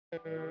Hi,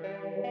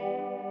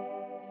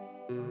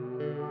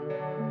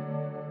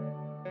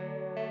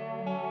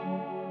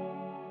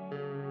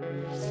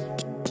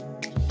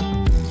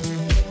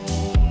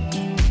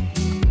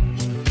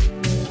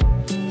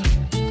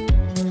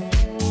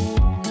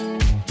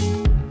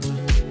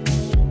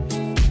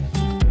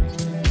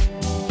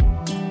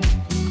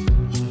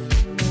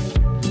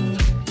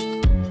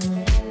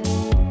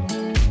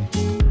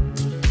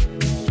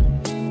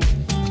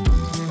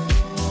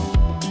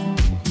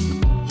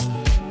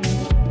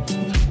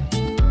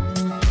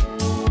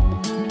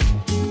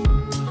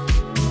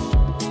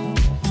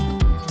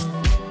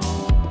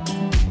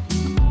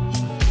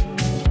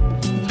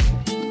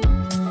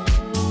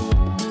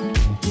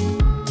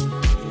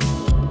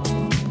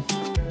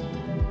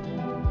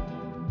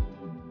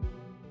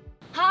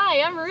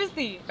 I'm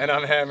Ruthie. And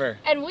I'm Hammer.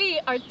 And we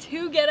are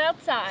Two Get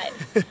Outside.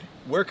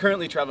 We're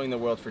currently traveling the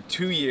world for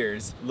 2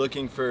 years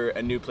looking for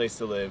a new place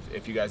to live,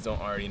 if you guys don't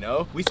already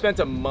know. We spent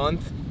a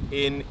month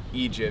in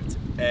Egypt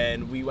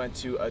and we went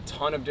to a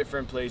ton of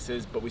different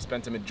places, but we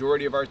spent a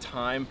majority of our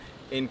time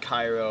in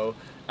Cairo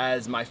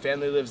as my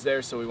family lives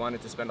there, so we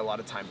wanted to spend a lot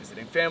of time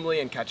visiting family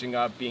and catching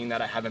up, being that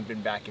I haven't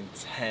been back in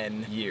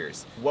 10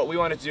 years. What we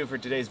wanted to do for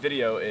today's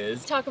video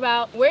is talk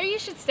about where you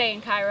should stay in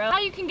Cairo, how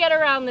you can get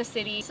around the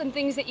city, some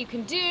things that you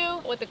can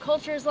do, what the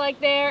culture is like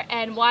there,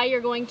 and why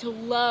you're going to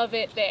love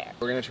it there.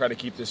 We're gonna try to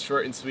keep this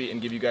short and sweet and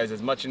give you guys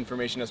as much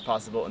information as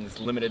possible in this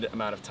limited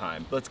amount of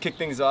time. Let's kick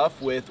things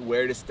off with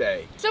where to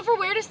stay. So for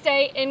where to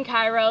stay in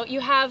Cairo,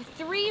 you have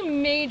three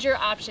major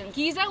options.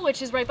 Giza,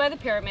 which is right by the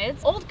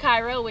pyramids, Old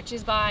Cairo, which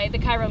is by the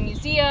Cairo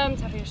Museum,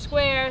 Tahrir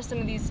Square, some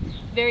of these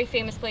very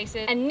famous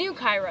places, and New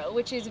Cairo,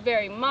 which is a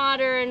very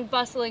modern,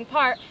 bustling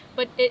part,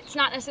 but it's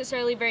not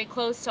necessarily very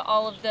close to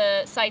all of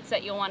the sites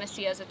that you'll want to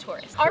see as a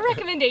tourist. Our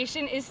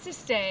recommendation is to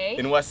stay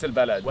in West El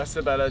Balad. West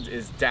El Balad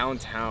is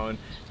downtown,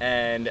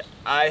 and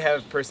I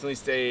have personally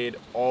stayed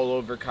all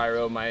over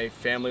Cairo. My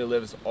family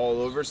lives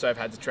all over, so I've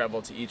had to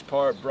travel to each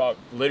part,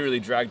 literally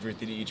dragged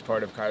Ruthie to each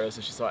part of Cairo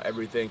so she saw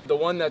everything. The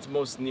one that's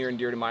most near and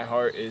dear to my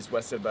heart is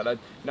West El Balad,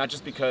 not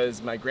just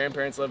because my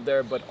grandparents live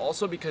there, but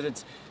also because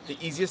it's the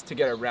easiest to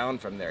get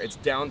around from there. It's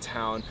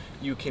downtown.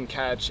 You can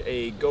catch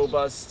a go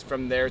bus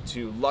from there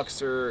to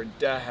Luxor,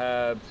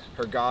 Dahab,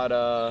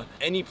 Hurghada,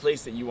 any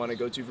place that you want to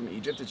go to from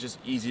Egypt. It's just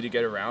easy to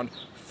get around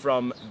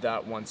from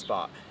that one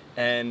spot.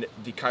 And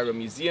the Cairo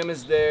Museum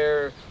is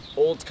there,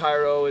 Old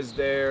Cairo is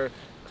there,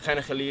 Khan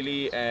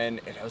Khalili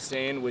and El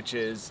Hussein, which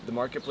is the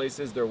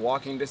marketplaces. They're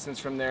walking distance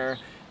from there.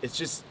 It's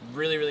just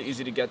really, really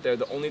easy to get there.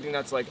 The only thing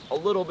that's like a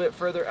little bit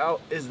further out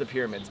is the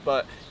pyramids,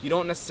 but you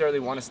don't necessarily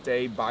want to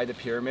stay by the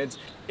pyramids.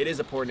 It is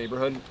a poor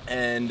neighborhood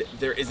and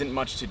there isn't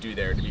much to do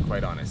there, to be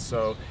quite honest.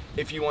 So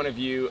if you want a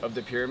view of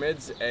the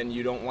pyramids and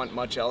you don't want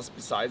much else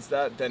besides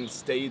that, then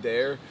stay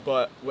there.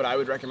 But what I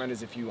would recommend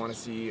is if you want to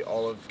see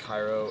all of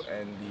Cairo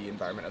and the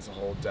environment as a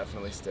whole,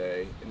 definitely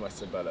stay in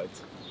West El Balad.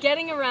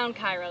 Getting around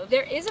Cairo.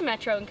 There is a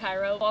metro in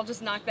Cairo. I'll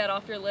just knock that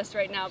off your list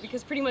right now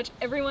because pretty much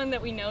everyone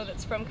that we know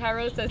that's from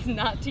Cairo says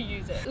not to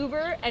use it.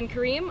 Uber and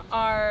Careem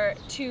are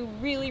two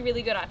really,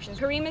 really good options.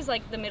 Careem is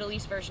like the Middle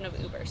East version of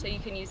Uber, so you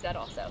can use that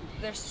also.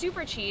 They're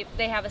super cheap.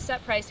 They have a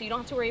set price, so you don't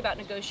have to worry about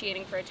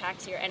negotiating for a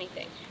taxi or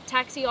anything.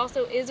 Taxi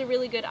also is a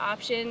really good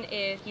option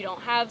if you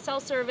don't have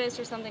cell service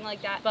or something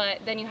like that, but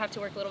then you have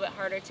to work a little bit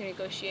harder to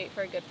negotiate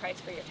for a good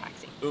price for your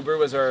taxi. Uber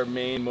was our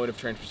main mode of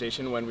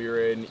transportation when we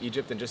were in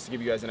Egypt, and just to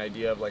give you guys an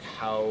idea of like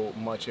how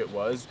much it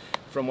was,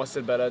 from West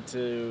El Balad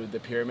to the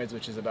pyramids,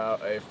 which is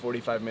about a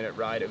 45-minute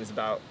ride, it was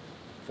about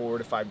 $4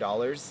 to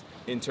 $5.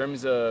 In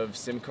terms of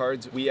SIM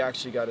cards, we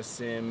actually got a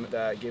SIM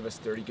that gave us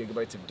 30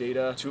 gigabytes of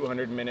data,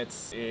 200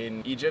 minutes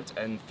in Egypt,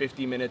 and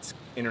 50 minutes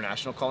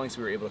international calling, so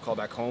we were able to call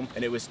back home,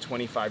 and it was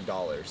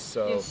 $25.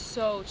 So it's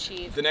so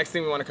cheap. The next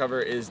thing we want to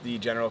cover is the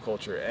general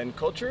culture, and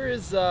culture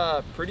is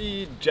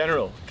pretty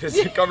general because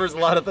it covers a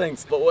lot of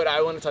things. But what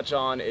I want to touch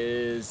on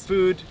is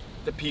food,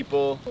 the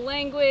people,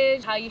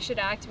 language, how you should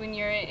act when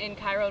you're in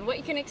Cairo, and what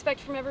you can expect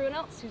from everyone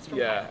else who's from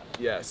Cairo.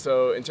 Yeah.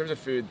 So in terms of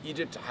food,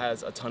 Egypt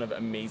has a ton of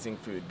amazing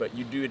food, but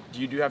you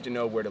do have to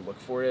know where to look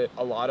for it.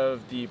 A lot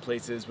of the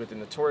places within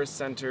the tourist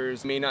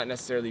centers may not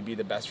necessarily be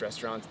the best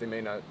restaurants. They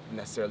may not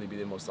necessarily be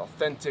the most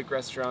authentic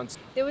restaurants.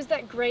 There was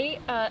that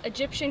great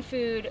Egyptian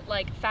food,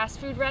 like fast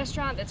food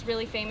restaurant that's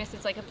really famous.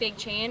 It's like a big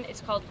chain.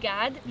 It's called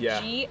Gad,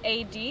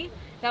 G-A-D.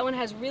 That one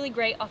has really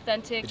great,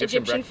 authentic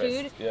Egyptian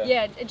food.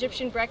 Yeah,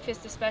 Egyptian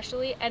breakfast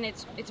especially, and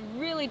it's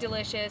really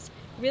delicious,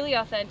 really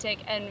authentic,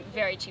 and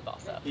very cheap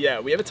also. Yeah,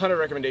 we have a ton of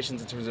recommendations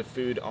in terms of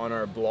food on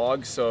our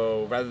blog,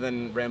 so rather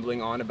than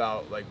rambling on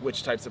about like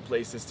which types of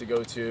places to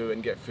go to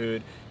and get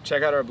food,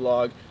 check out our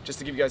blog. Just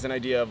to give you guys an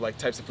idea of like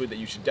types of food that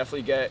you should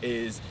definitely get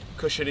is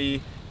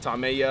kushari,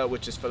 tameya,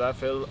 which is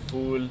falafel,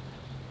 fool.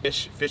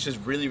 Fish is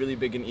really, really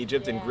big in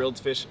Egypt, and grilled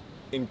fish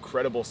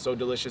incredible, so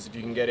delicious. If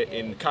you can get it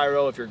in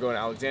Cairo, if you're going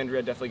to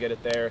Alexandria, definitely get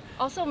it there.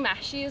 Also,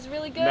 mashi is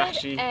really good.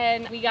 Mashi.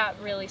 And we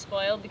got really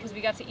spoiled because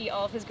we got to eat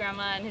all of his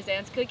grandma and his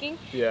aunt's cooking.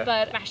 Yeah.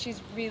 But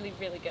mashi's really,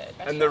 really good.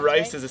 And the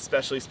rice is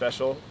especially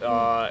special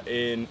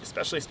in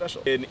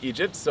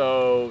Egypt.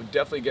 So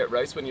definitely get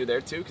rice when you're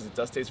there too, because it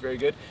does taste very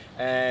good.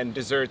 And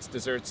desserts.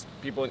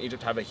 People in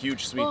Egypt have a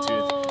huge sweet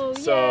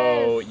tooth.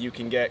 So you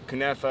can get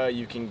kunafa,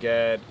 you can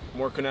get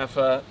more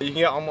kunafa, you can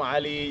get Amu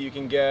Ali, you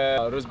can get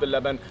ruz bil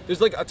laban.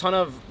 There's like a ton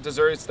of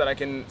desserts that I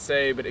can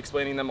say, but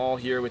explaining them all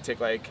here would take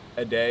like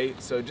a day.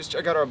 So just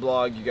check out our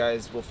blog. You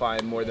guys will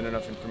find more than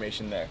enough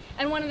information there.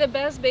 And one of the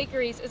best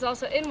bakeries is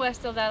also in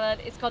West El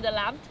Balad. It's called El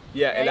Abd.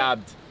 Yeah, right? El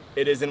Abd.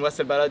 It is in West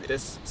El Balad.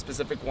 This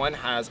specific one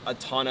has a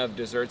ton of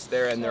desserts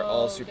there, and they're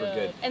all super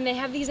good. And they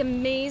have these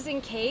amazing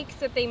cakes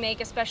that they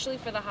make especially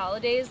for the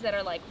holidays that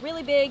are like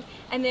really big,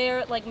 and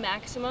they're like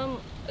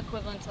maximum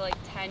equivalent to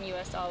like $10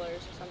 US or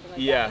something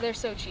like that. They're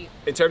so cheap.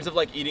 In terms of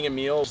like eating a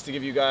meal, just to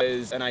give you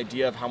guys an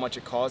idea of how much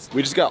it costs,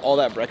 we just got all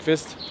that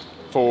breakfast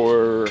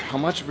for how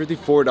much? Really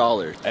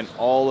 $4. And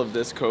all of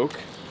this Coke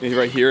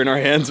right here in our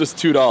hands was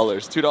 $2.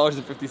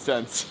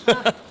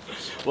 $2.50.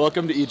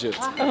 Welcome to Egypt.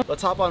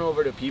 Let's hop on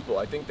over to people.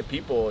 I think the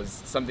people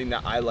is something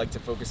that I like to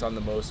focus on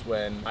the most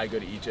when I go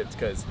to Egypt,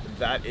 because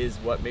that is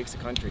what makes a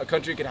country. A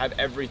country could have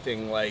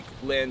everything like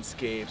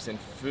landscapes and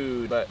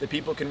food, but the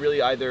people can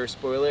really either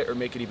spoil it or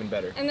make it even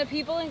better. And the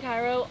people in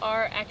Cairo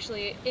are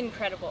actually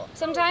incredible.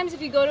 Sometimes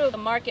if you go to a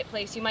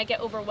marketplace, you might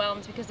get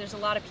overwhelmed because there's a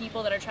lot of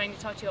people that are trying to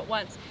talk to you at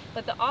once.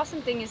 But the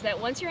awesome thing is that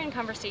once you're in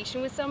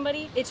conversation with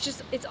somebody,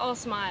 it's all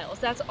smiles.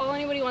 That's all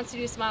anybody wants to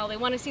do is smile. They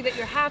want to see that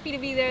you're happy to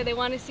be there. They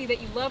want to see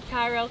that you love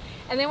Cairo,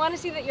 and they want to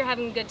see that you're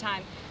having a good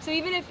time. So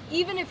even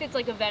if it's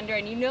like a vendor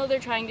and you know they're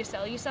trying to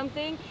sell you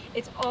something,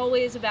 it's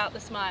always about the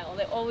smile.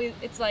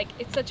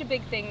 It's such a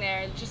big thing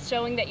there, just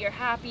showing that you're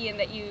happy and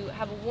that you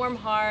have a warm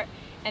heart,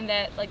 and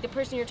that like the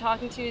person you're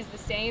talking to is the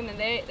same, and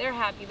they're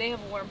happy, they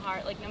have a warm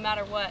heart, like no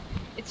matter what.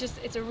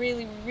 It's a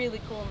really, really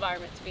cool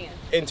environment to be in.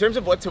 In terms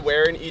of what to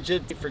wear in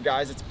Egypt, for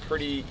guys it's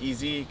pretty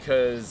easy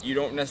because you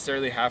don't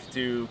necessarily have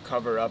to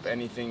cover up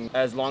anything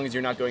as long as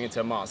you're not going into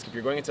a mosque. If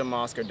you're going into a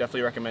mosque, I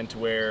definitely recommend to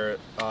wear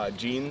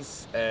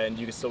jeans, and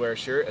you can still wear a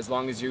shirt. As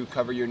long as you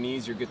cover your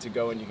knees, you're good to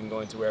go and you can go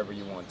into wherever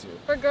you want to.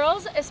 For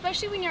girls,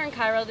 especially when you're in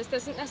Cairo, this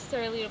doesn't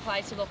necessarily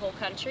apply to the whole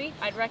country.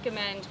 I'd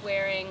recommend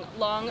wearing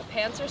long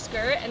pants or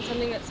skirt and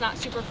something that's not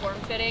super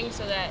form-fitting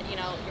so that, you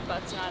know, your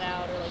butt's not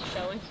out or like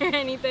showing or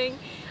anything.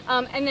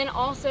 And then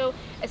also,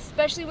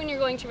 especially when you're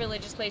going to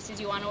religious places,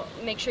 you want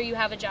to make sure you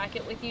have a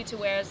jacket with you to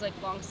wear as like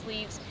long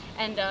sleeves,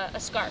 and a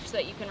scarf so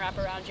that you can wrap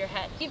around your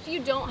head. If you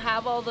don't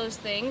have all those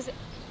things,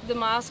 the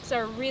mosques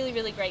are really,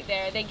 really great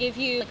there. They give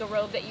you like a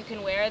robe that you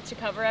can wear to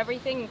cover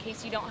everything in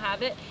case you don't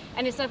have it,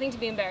 and it's nothing to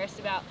be embarrassed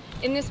about.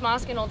 In this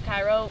mosque in Old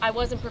Cairo, I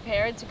wasn't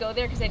prepared to go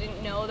there because I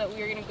didn't know that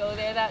we were going to go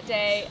there that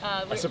day.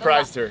 I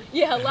surprised her.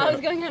 Yeah, a lot was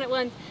going on at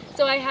once.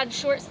 So I had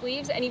short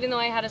sleeves, and even though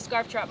I had a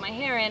scarf to wrap my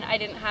hair in, I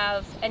didn't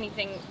have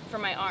anything for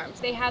my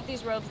arms. They have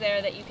these robes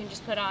there that you can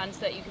just put on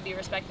so that you can be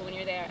respectful when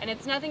you're there, and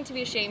it's nothing to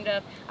be ashamed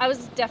of. I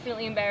was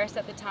definitely embarrassed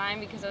at the time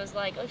because I was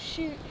like, oh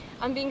shoot,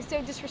 I'm being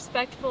so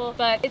disrespectful.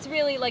 But it's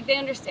really like they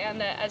understand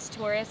that as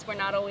tourists, we're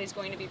not always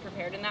going to be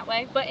prepared in that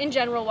way. But in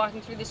general,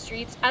 walking through the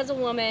streets, as a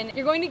woman,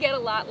 you're going to get a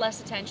lot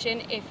less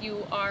attention if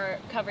you are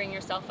covering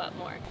yourself up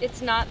more.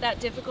 It's not that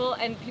difficult,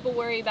 and people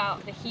worry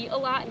about the heat a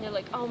lot, and they're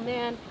like, oh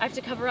man, I have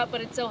to cover up,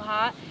 but it's so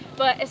hot.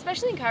 But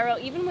especially in Cairo,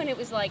 even when it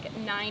was like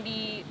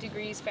 90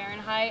 degrees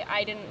Fahrenheit,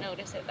 I didn't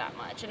notice it that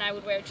much. And I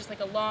would wear just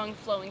like a long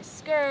flowing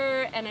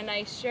skirt and a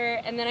nice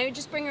shirt, and then I would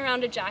just bring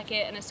around a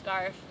jacket and a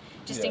scarf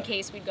just in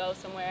case we'd go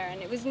somewhere,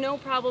 and it was no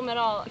problem at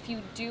all. If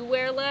you do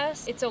wear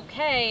less, it's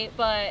okay,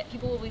 but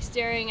people will be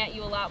staring at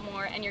you a lot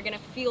more, and you're gonna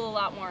feel a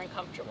lot more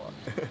uncomfortable.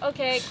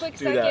 Okay, quick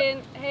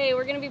second. Hey,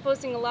 we're gonna be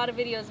posting a lot of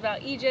videos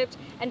about Egypt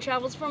and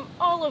travels from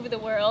all over the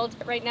world.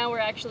 Right now we're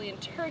actually in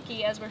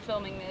Turkey as we're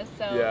filming this,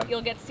 so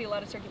you'll get to see a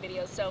lot of Turkey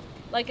videos. So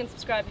like and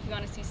subscribe if you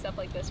want to see stuff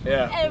like this from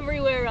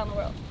everywhere around the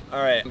world.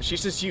 All right,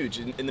 Shisha's huge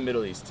in the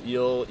Middle East.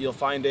 You'll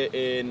find it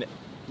in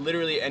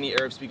literally any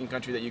Arab-speaking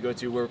country that you go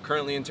to. We're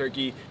currently in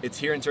Turkey. It's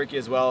here in Turkey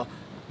as well.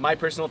 My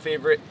personal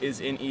favorite is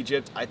in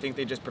Egypt. I think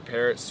they just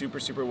prepare it super,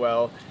 super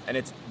well, and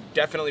it's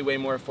definitely way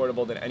more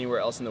affordable than anywhere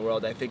else in the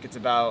world. I think it's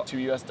about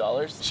 $2 US.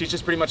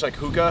 Shisha's pretty much like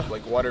hookah,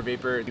 like water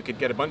vapor. You could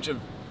get a bunch of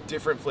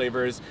different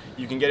flavors.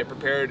 You can get it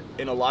prepared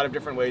in a lot of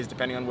different ways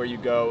depending on where you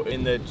go.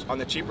 On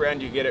the cheaper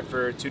end, you get it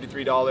for $2 to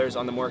 $3.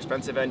 On the more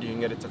expensive end, you can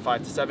get it to $5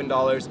 to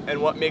 $7.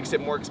 And what makes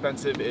it more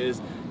expensive is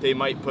they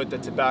might put the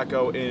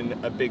tobacco in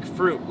a big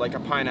fruit like a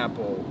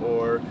pineapple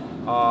or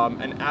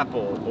an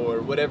apple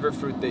or whatever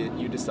fruit that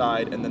you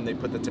decide, and then they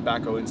put the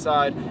tobacco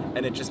inside,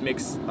 and it just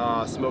makes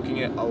smoking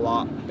it a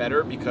lot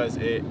better because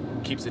it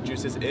keeps the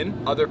juices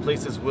in. Other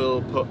places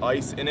will put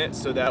ice in it,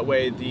 so that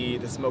way the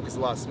smoke is a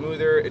lot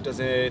smoother. It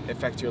doesn't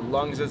affect your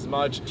lungs as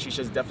much. Shisha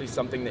is definitely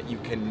something that you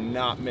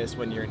cannot miss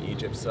when you're in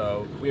Egypt.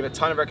 So we have a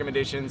ton of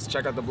recommendations.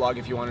 Check out the blog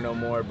if you want to know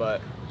more,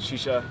 but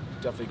shisha,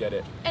 definitely get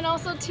it. And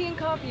also tea and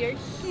coffee are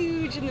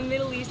huge in the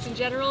Middle East in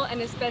general,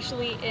 and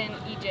especially in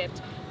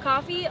Egypt.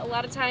 Coffee, a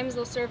lot of times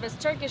they'll serve as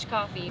Turkish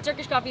coffee.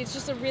 Turkish coffee is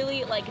just a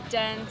really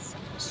dense,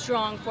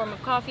 strong form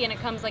of coffee, and it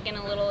comes in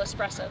a little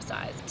espresso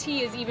size.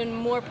 Tea is even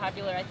more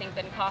popular, I think,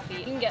 than coffee.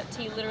 You can get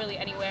tea literally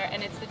anywhere,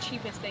 and it's the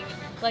cheapest thing.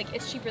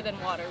 It's cheaper than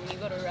water. When you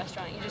go to a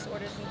restaurant, you just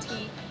order some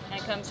tea, and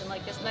it comes in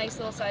this nice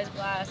little size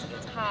glass. It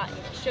gets hot, and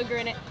you get sugar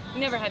in it. You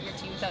never have your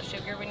tea without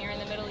sugar when you're in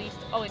the Middle East.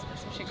 Always put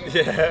some sugar in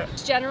it. Yeah.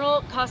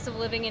 General cost of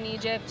living in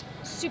Egypt,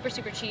 super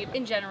cheap.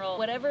 In general,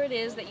 whatever it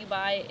is that you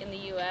buy in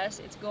the US,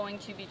 it's going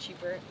to be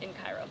cheaper in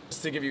Cairo.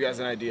 Just to give you guys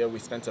an idea, we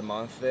spent a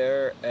month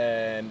there,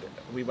 and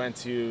we went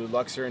to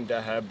Luxor and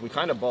Dahab. We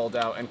kind of balled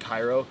out in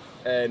Cairo,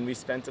 and we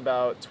spent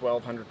about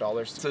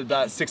 $1,200. So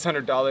about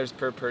 $600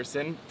 per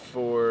person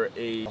for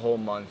a whole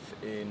month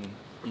in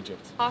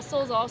Egypt.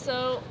 Hostels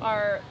also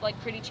are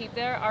pretty cheap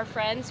there. Our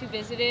friends who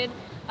visited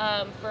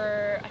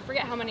for, I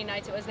forget how many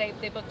nights it was,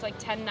 they booked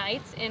 10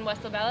 nights in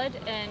West Beled,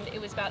 and it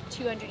was about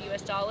 $200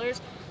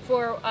 US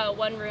for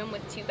one room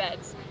with 2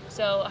 beds.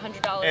 So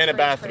 $100 and a for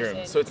bathroom. each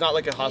person. So it's not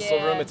like a hostel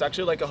room, it's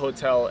actually like a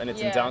hotel, and it's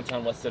in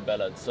downtown West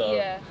Beled.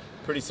 So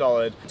pretty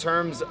solid. In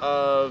terms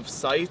of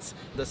sites,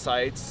 the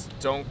sites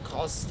don't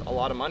cost a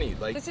lot of money.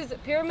 This is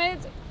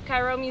pyramids,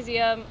 Cairo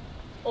Museum,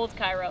 Old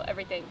Cairo,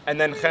 everything. And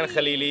then Khan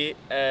Khalili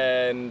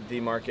and the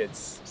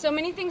markets. So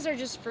many things are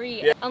just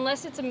free. Yeah.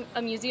 Unless it's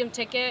a museum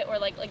ticket or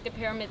like the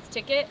pyramids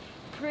ticket,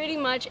 pretty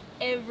much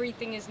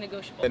everything is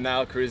negotiable. The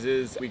Nile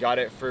cruises, we got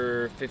it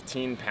for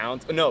 15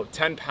 pounds. No,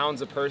 10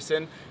 pounds a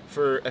person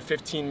for a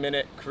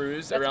 15-minute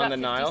cruise. That's around the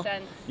Nile.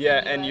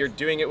 Yeah, and you're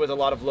doing it with a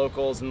lot of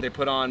locals, and they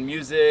put on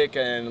music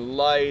and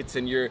lights,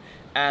 and you're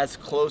as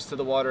close to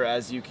the water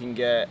as you can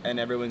get, and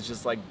everyone's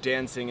just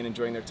dancing and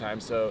enjoying their time.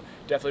 So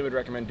definitely would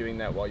recommend doing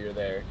that while you're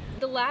there.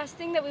 The last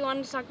thing that we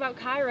wanted to talk about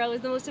Cairo is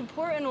the most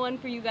important one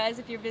for you guys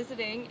if you're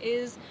visiting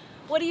is,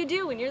 what do you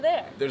do when you're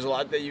there? There's a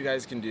lot that you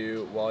guys can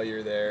do while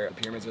you're there.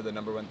 Pyramids are the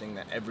 #1 thing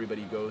that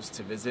everybody goes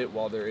to visit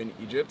while they're in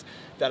Egypt.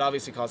 That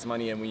obviously costs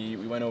money, and we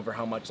went over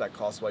how much that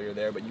costs while you're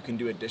there, but you can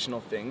do additional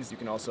things. You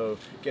can also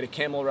get a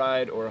camel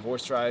ride or a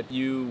horse ride.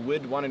 You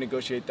would want to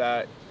negotiate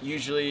that.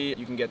 Usually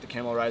you can get the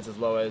camel rides as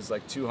low as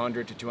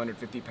 200 to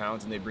 250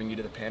 pounds, and they bring you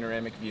to the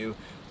panoramic view.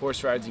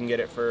 Horse rides, you can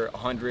get it for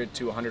 100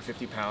 to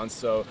 150 pounds.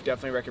 So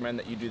definitely recommend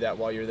that you do that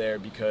while you're there,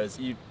 because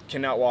you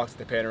cannot walk to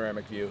the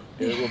panoramic view.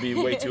 It will be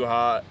way too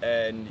hot,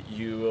 and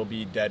you will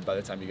be dead by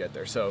the time you get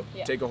there. So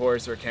take a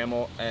horse or a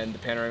camel, and the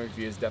panoramic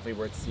view is definitely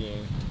worth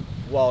seeing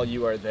while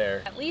you are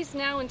there. At least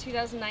now in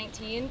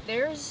 2019,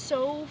 there's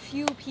so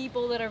few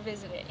people that are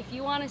visiting. If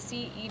you want to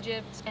see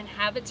Egypt and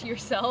have it to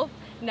yourself,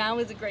 now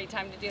is a great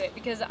time to do it,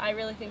 because I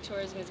really think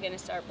tourism is going to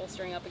start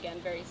bolstering up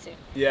again very soon.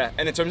 Yeah,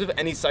 and in terms of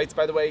any sites,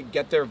 by the way,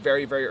 get there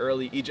very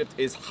early. Egypt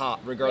is hot.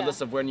 Regardless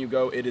of when you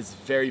go, it is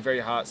very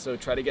hot. So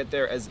try to get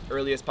there as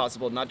early as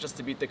possible, not just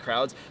to beat the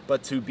crowds,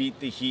 but to beat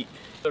the heat.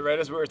 So right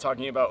as we were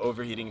talking about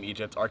overheating in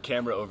Egypt, our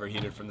camera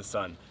overheated from the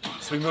sun.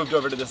 So we moved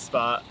over to this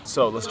spot.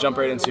 So let's jump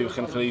right into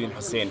Khan Khalili and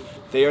Hussein.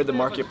 They are the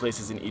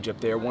marketplaces in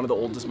Egypt. They are one of the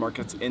oldest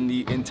markets in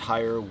the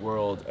entire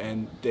world,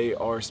 and they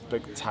are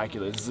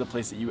spectacular. This is a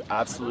place that you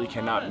absolutely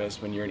cannot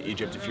miss when you're in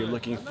Egypt. If you're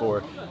looking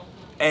for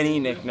any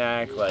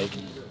knickknack,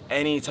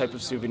 any type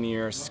of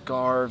souvenir,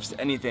 scarves,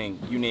 anything,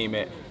 you name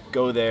it,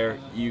 go there.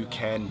 You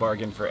can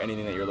bargain for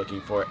anything that you're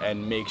looking for,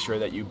 and make sure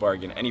that you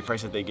bargain. Any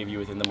price that they give you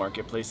within the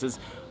marketplaces,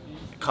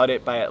 cut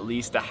it by at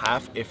least a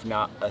half, if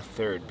not a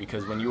third,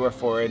 because when you are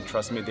foreign,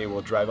 trust me, they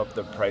will drive up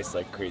the price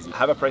like crazy.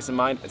 Have a price in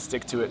mind and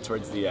stick to it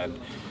towards the end.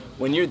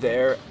 When you're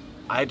there,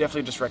 I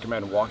definitely just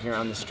recommend walking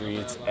around the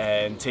streets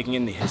and taking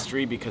in the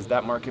history, because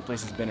that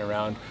marketplace has been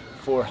around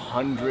for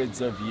hundreds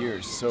of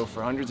years. So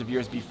for hundreds of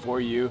years before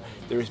you,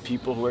 there was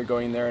people who are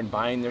going there and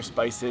buying their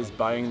spices,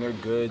 buying their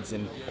goods,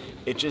 and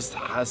it just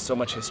has so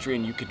much history,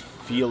 and you could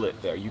feel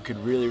it there. You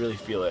could really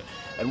feel it.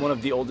 And one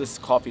of the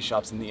oldest coffee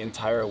shops in the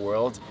entire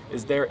world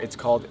is there. It's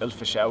called El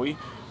Fashawi.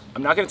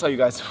 I'm not gonna tell you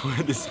guys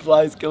where this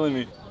fly is killing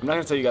me. I'm not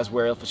gonna tell you guys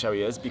where El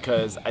Fashawi is,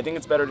 because I think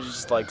it's better to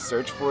just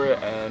search for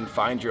it and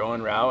find your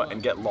own route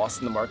and get lost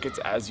in the markets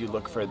as you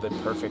look for the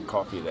perfect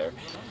coffee there.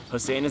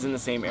 Hussein is in the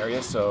same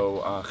area,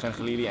 so Khan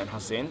Khalili and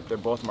Hussein, they're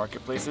both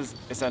marketplaces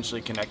essentially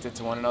connected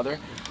to one another.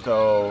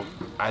 So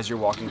as you're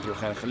walking through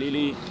Khan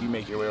Khalili, you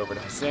make your way over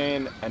to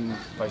Hussein, and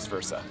vice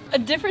versa. A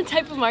different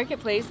type of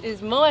marketplace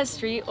is Moaz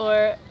Street,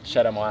 or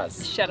Shara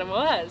Moaz. Shara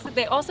Moaz.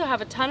 They also have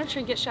a ton of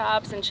trinket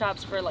shops and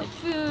shops for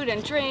food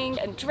and drink clothing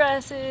and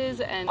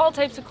dresses and all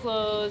types of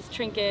clothes,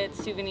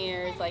 trinkets,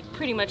 souvenirs, like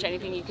pretty much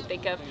anything you could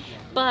think of.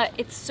 But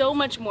it's so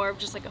much more of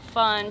just like a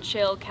fun,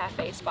 chill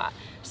cafe spot.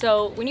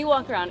 So when you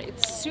walk around,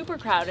 it's super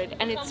crowded,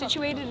 and it's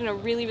situated in a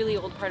really, really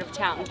old part of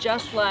town,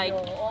 just like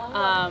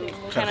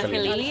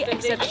Khalili,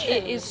 except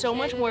it is so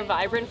much more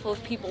vibrant, full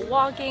of people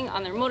walking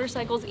on their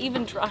motorcycles,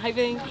 even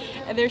driving,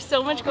 and there's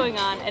so much going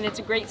on, and it's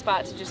a great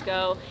spot to just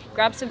go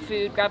grab some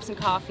food, grab some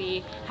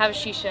coffee, have a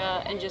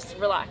shisha, and just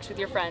relax with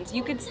your friends.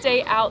 You could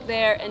stay out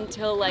there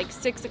until like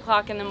 6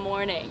 o'clock in the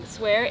morning.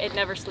 Swear it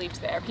never sleeps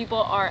there. People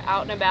are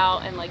out and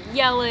about and like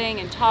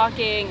yelling and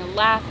talking and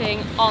laughing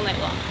all night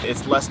long.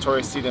 It's less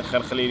touristy than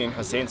Khalili and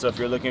Hussein, so if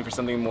you're looking for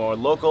something more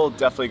local,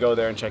 definitely go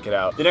there and check it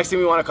out. The next thing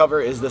we want to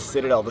cover is the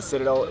Citadel. The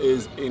Citadel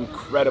is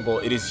incredible.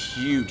 It is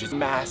huge. It's a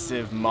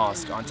massive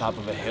mosque on top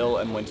of a hill,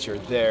 and once you're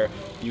there,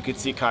 you can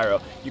see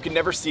Cairo. You can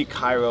never see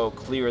Cairo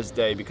clear as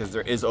day because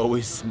there is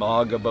always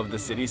smog above the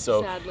city,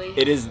 so sadly,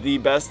 it is the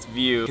best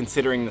view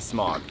considering the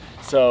smog.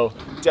 So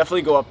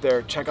definitely go up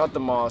there, check out the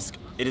mosque.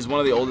 It is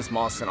one of the oldest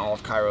mosques in all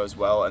of Cairo as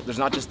well. There's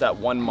not just that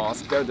one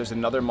mosque there, there's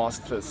another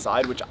mosque to the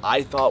side, which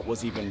I thought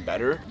was even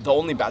better. The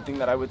only bad thing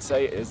that I would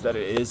say is that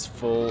it is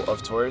full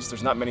of tourists.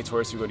 There's not many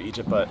tourists who go to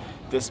Egypt, but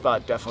this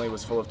spot definitely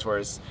was full of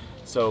tourists.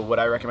 So what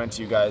I recommend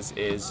to you guys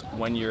is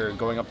when you're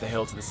going up the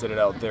hill to the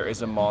Citadel, there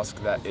is a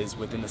mosque that is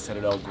within the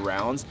Citadel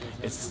grounds.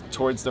 It's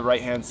towards the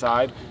right-hand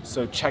side,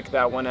 so check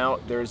that one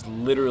out. There's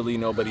literally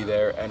nobody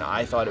there, and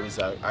I thought it was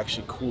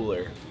actually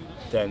cooler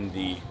than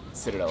the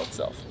Citadel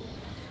itself.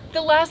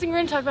 The last thing we're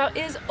going to talk about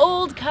is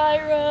Old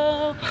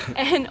Cairo.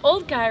 And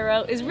Old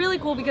Cairo is really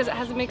cool because it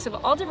has a mix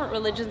of all different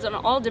religions and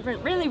all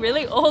different really,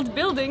 really old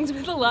buildings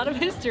with a lot of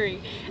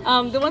history.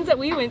 The ones that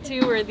we went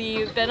to were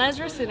the Ben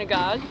Ezra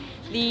Synagogue,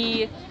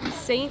 the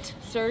St.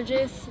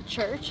 Sergius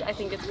Church, I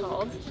think it's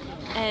called,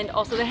 and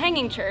also the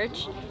Hanging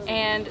Church,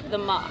 and the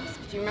mosque.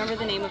 Do you remember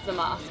the name of the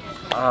mosque?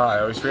 I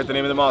always forget the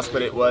name of the mosque,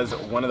 but it was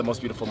one of the most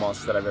beautiful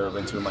mosques that I've ever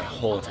been to in my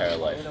whole entire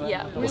life.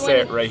 Yeah. We'll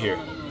say it right here.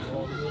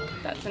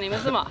 That's the name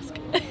of the mosque.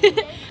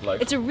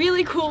 It's a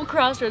really cool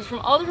crossroads from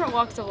all different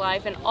walks of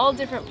life and all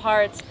different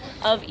parts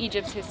of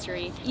Egypt's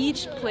history.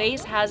 Each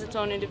place has its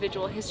own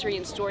individual history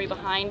and story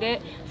behind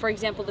it. For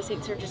example, the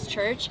St. Sergius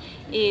Church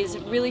is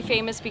really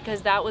famous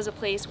because that was a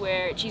place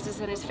where Jesus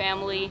and his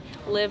family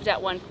lived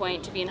at one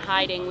point to be in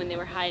hiding when they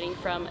were hiding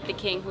from the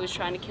king who was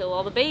trying to kill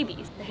all the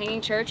babies. The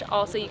Hanging Church,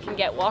 also you can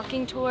get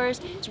walking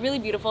tours. It's really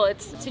beautiful.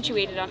 It's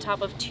situated on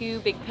top of two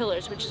big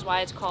pillars, which is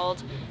why it's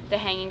called the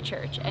Hanging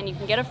Church. And you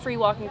can get a free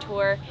walking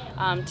tour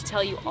to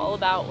tell you all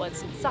about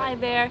what's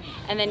inside there,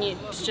 and then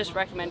it's just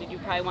recommended you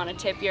probably want to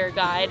tip your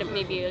guide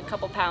maybe a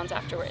couple pounds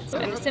afterwards.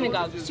 And the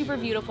synagogue, super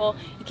beautiful.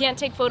 You can't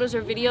take photos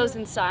or videos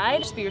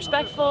inside, just be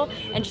respectful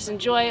and just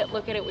enjoy it,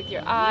 look at it with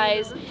your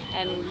eyes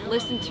and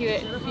listen to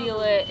it and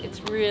feel it.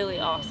 It's really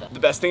awesome. The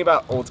best thing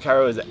about Old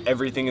Cairo is that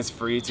everything is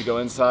free to go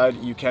inside.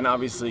 You can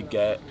obviously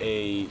get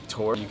a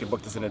tour. You can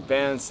book this in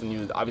advance and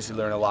you obviously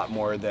learn a lot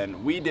more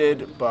than we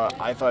did, but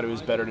I thought it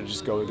was better to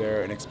just go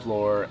there and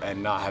explore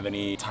and not have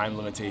any time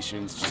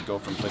limitations, just go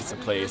from place to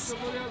place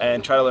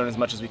and try to learn as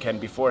much as we can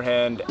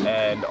beforehand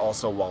and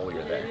also while we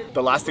are there.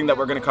 The last thing that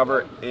we're going to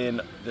cover in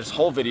this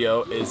whole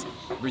video is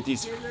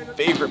Riti's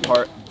favorite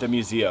part, the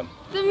museum.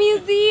 The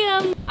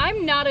museum!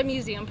 I'm not a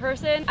museum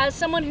person. As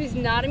someone who's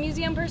not a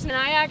museum person,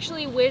 I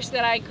actually wish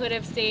that I could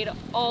have stayed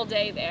all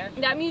day there.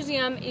 That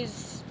museum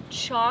is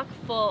chock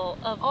full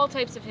of all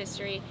types of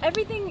history.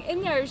 Everything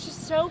in there is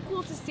just so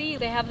cool to see.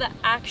 They have the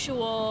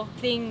actual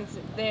things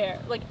there,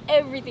 like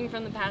everything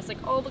from the past,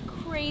 like all the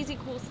crazy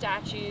cool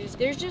statues.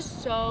 There's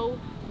just so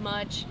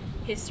much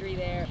history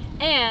there.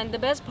 And the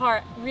best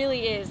part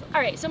really is,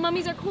 all right, so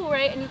mummies are cool,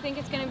 right? And you think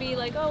it's gonna be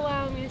like, oh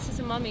wow, I'm gonna see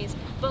some mummies,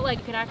 but like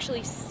you can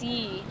actually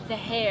see the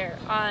hair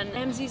on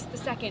Ramses II or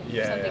something.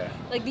 Yeah.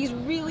 Like these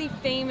really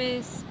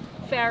famous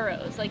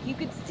pharaohs, like you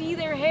could see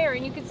their hair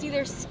and you could see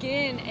their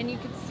skin and you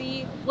could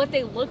see what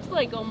they looked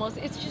like almost.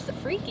 It's just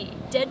freaky.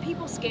 Dead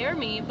people scare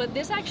me, but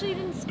this actually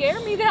didn't scare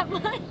me that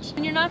much.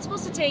 And you're not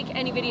supposed to take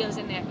any videos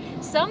in there.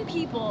 Some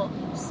people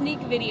sneak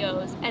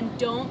videos, and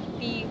don't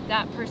be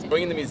that person.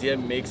 Going in the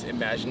museum makes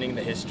imagining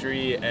the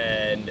history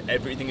and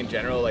everything in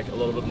general like a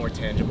little bit more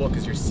tangible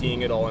because you're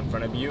seeing it all in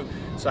front of you.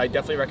 So I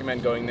definitely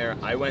recommend going there.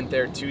 I went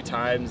there 2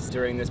 times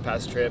during this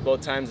past trip.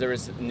 Both times there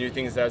was new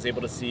things that I was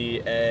able to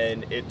see,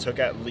 and it took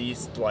at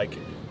least like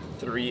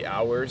 3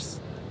 hours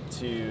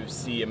to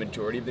see a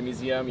majority of the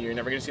museum. You're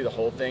never going to see the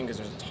whole thing because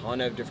there's a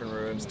ton of different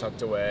rooms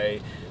tucked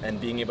away, and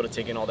being able to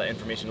take in all that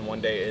information in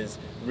one day is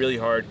really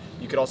hard.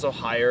 You could also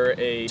hire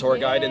a tour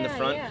guide in the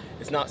front.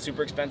 It's not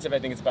super expensive. I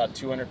think it's about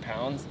 200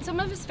 pounds. Some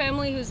of his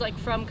family who's like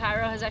from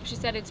Cairo has actually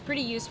said it's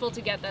pretty useful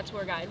to get that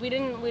tour guide. We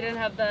didn't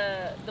have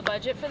the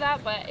budget for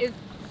that, but it's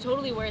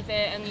totally worth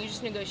it, and you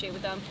just negotiate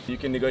with them. You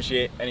can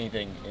negotiate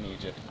anything in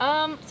Egypt.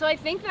 So I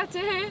think that's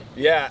it.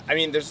 Yeah, I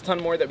mean, there's a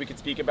ton more that we could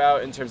speak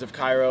about in terms of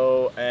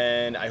Cairo,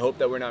 and I hope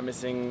that we're not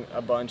missing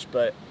a bunch,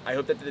 but I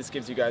hope that this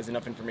gives you guys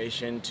enough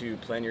information to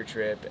plan your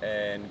trip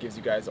and gives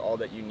you guys all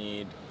that you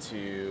need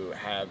to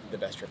have the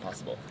best trip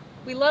possible.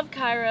 We love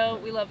Cairo,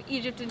 we love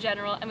Egypt in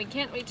general, and we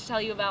can't wait to tell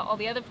you about all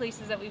the other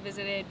places that we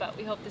visited, but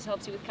we hope this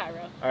helps you with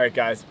Cairo. Alright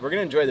guys, we're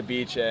gonna enjoy the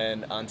beach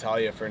and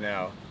Antalya for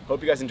now.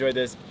 Hope you guys enjoyed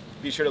this.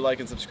 Be sure to like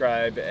and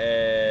subscribe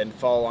and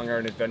follow along our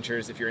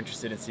adventures if you're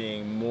interested in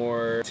seeing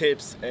more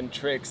tips and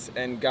tricks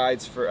and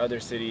guides for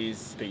other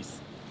cities. Peace.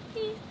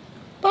 Peace.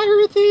 Bye,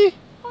 Ruthie!